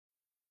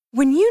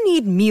When you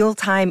need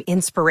mealtime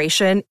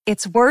inspiration,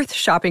 it's worth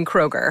shopping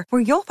Kroger,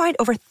 where you'll find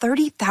over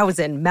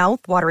 30,000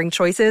 mouth-watering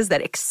choices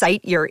that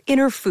excite your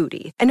inner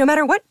foodie. And no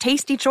matter what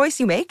tasty choice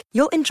you make,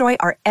 you'll enjoy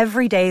our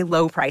everyday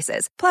low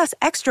prices, plus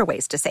extra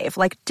ways to save,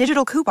 like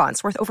digital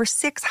coupons worth over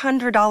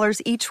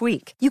 $600 each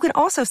week. You can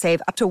also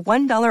save up to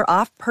 $1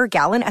 off per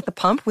gallon at the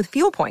pump with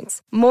fuel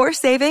points. More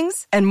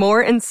savings and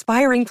more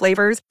inspiring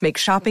flavors make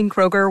shopping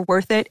Kroger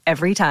worth it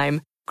every time.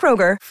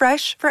 Kroger,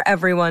 fresh for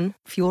everyone.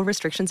 Fuel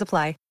restrictions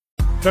apply.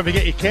 Don't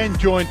forget, you can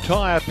join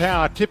Tyre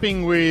Power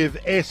tipping with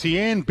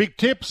SEN. Big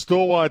tip,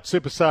 store-wide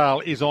super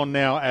sale is on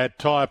now at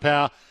Tyre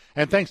Power.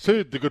 And thanks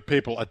to the good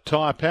people at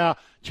Tyre Power.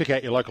 Check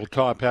out your local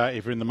Tyre Power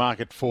if you're in the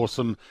market for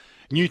some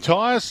new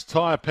tyres.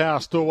 Tyre Power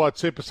store-wide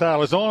super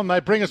sale is on. They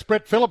bring us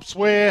Brett Phillips.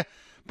 Where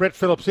Brett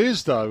Phillips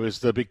is, though, is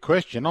the big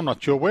question. I'm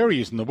not sure where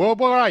he is in the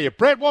world. Where are you,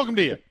 Brett? Welcome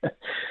to you.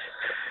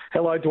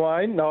 Hello,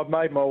 Dwayne. I've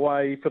made my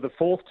way for the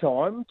fourth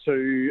time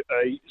to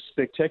a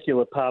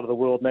spectacular part of the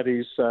world, and that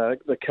is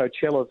the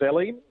Coachella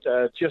Valley,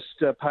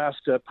 just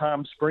past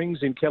Palm Springs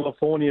in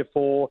California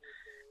for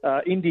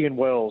Indian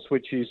Wells,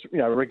 which is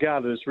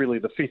regarded as really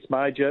the fifth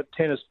major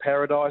tennis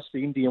paradise.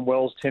 The Indian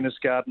Wells Tennis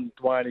Garden,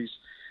 Dwayne, is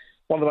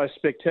one of the most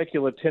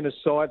spectacular tennis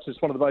sites.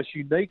 It's one of the most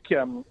unique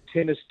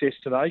tennis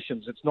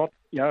destinations. It's not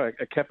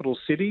a capital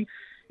city.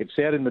 It's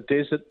out in the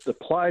desert. The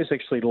players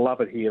actually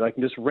love it here. They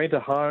can just rent a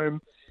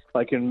home.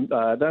 They can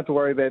don't have to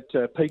worry about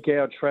peak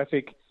hour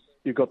traffic.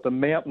 You've got the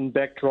mountain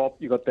backdrop.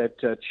 You've got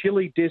that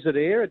chilly desert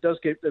air. It does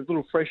get a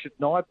little fresh at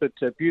night, but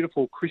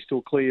beautiful,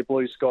 crystal clear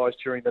blue skies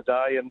during the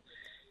day.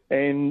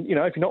 And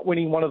if you're not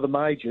winning one of the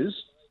majors,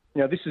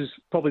 this is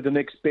probably the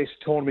next best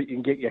tournament you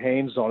can get your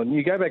hands on. And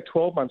you go back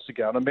 12 months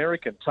ago, an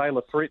American,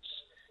 Taylor Fritz,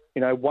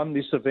 won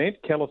this event,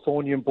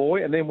 Californian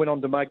boy, and then went on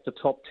to make the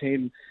top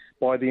 10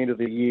 by the end of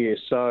the year.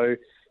 So,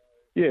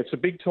 yeah, it's a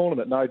big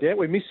tournament, no doubt.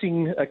 We're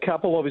missing a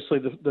couple. Obviously,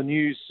 the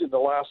news in the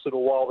last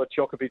little while that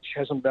Djokovic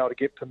hasn't been able to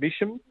get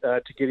permission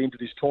to get into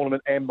this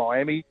tournament, and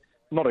Miami.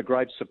 Not a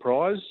great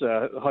surprise.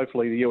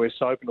 Hopefully the US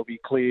Open will be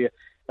clear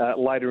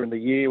later in the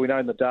year. We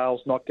know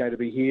Nadal's not going to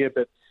be here,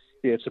 but,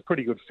 yeah, it's a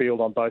pretty good field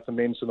on both the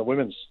men's and the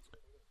women's.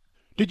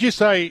 Did you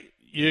say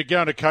you're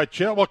going to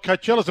Coachella? Well,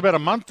 Coachella's about a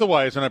month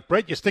away, isn't it,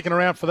 Brett? You're sticking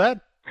around for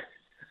that?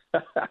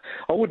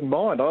 I wouldn't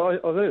mind. I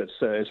think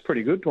it's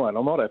pretty good, Dwayne.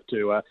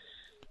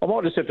 I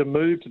might just have to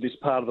move to this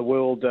part of the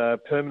world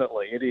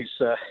permanently.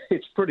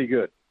 It's pretty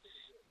good.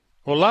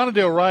 Well, Lana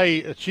Del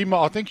Rey,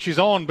 I think she's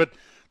on, but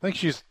I think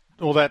she's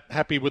all that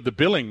happy with the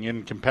billing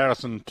in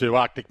comparison to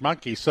Arctic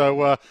Monkey.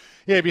 So,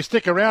 if you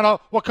stick around,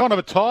 what kind of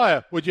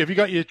attire would you?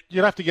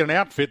 You'd have to get an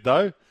outfit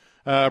though,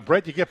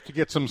 Brett. You have to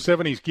get some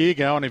 70s gear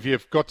going if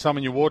you've got some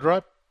in your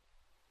wardrobe.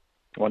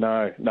 Well,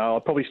 no,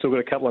 I've probably still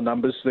got a couple of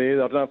numbers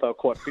there. I don't know if they'll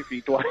quite fit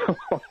me.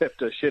 I'll have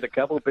to shed a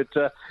couple, but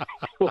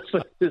we'll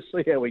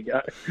see how we go.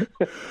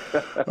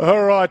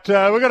 All right,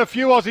 we've got a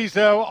few Aussies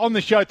on the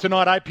show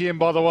tonight, 8 p.m,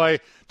 by the way,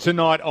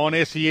 tonight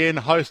on SEN,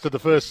 host of the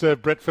First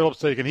Serve, Brett Phillips,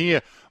 so you can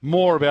hear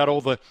more about all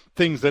the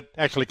things that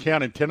actually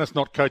count in tennis,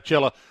 not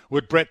Coachella,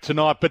 with Brett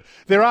tonight. But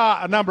there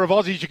are a number of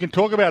Aussies you can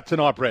talk about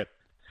tonight, Brett.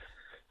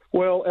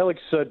 Well, Alex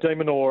de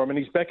Minaur,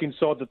 he's back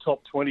inside the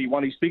top 20,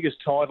 won his biggest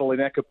title in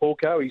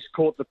Acapulco. He's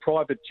caught the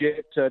private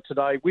jet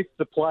today with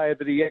the player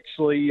that he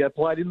actually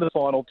played in the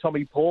final,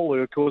 Tommy Paul, who,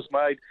 of course,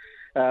 made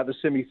the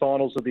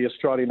semi-finals of the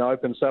Australian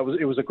Open. So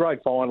it was a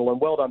great final, and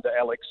well done to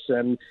Alex.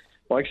 And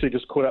I actually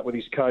just caught up with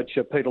his coach,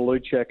 Peter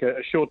Luchak,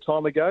 a short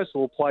time ago, so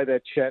we'll play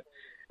that chat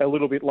a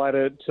little bit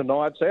later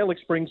tonight. So Alex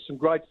brings some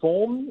great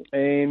form,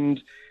 and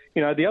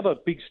the other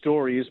big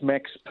story is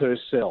Max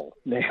Purcell.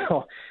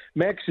 Now,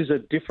 Max is a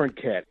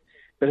different cat,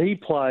 but he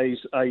plays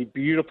a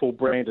beautiful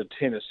brand of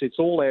tennis. It's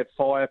all-out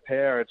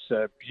firepower. It's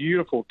a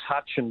beautiful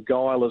touch and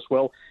guile as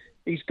well.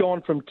 He's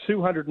gone from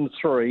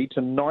 203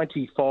 to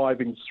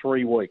 95 in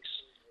 3 weeks.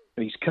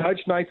 And he's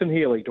coached Nathan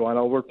Healy, Dwayne.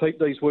 I'll repeat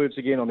these words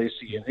again on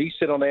SEN. He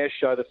said on our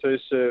show, The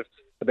First Serve,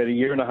 about a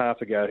year and a half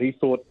ago, he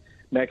thought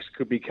Max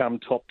could become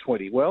top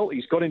 20. Well,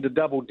 he's got into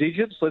double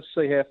digits. Let's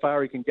see how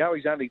far he can go.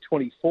 He's only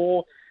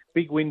 24.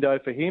 Big window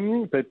for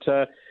him. But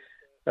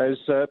as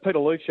Peter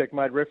Luchak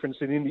made reference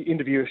in the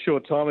interview a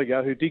short time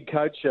ago, who did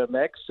coach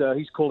Max,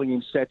 he's calling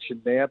him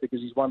Sachin now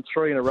because he's won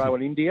 3 in a row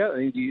in India,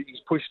 and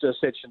he's pushed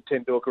Sachin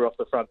Tendulkar off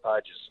the front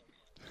pages.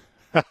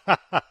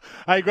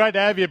 Hey, great to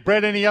have you,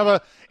 Brett. Any other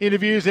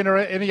interviews,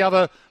 any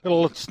other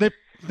little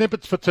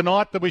snippets for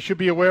tonight that we should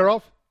be aware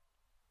of?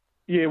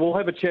 Yeah, we'll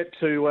have a chat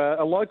to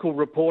a local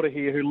reporter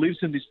here who lives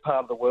in this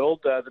part of the world,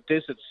 the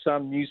Desert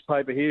Sun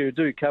newspaper here, who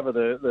do cover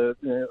the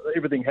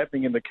everything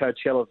happening in the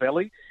Coachella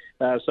Valley.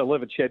 So we'll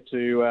have a chat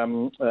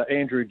to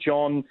Andrew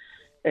John.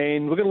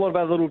 And we've got a lot of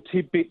other little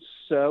tidbits.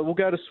 We'll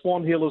go to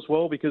Swan Hill as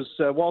well because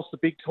whilst the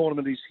big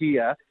tournament is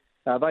here,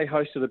 they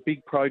hosted a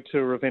big Pro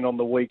Tour event on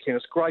the weekend.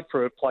 It's great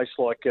for a place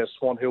like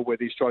Swan Hill where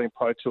the Australian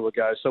Pro Tour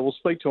goes. So we'll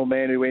speak to a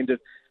man who ended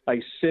a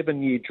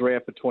 7-year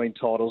drought between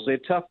titles. They're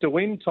tough to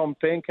win. Tom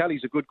Fancutt,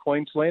 he's a good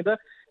Queenslander,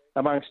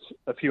 amongst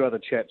a few other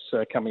chats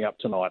coming up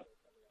tonight.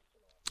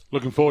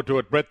 Looking forward to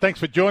it, Brett. Thanks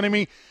for joining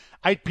me.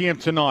 8 p.m.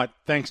 tonight,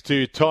 thanks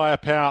to Tyre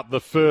Power, the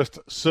first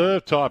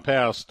serve. Tyre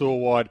Power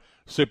store-wide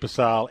super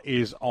sale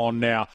is on now.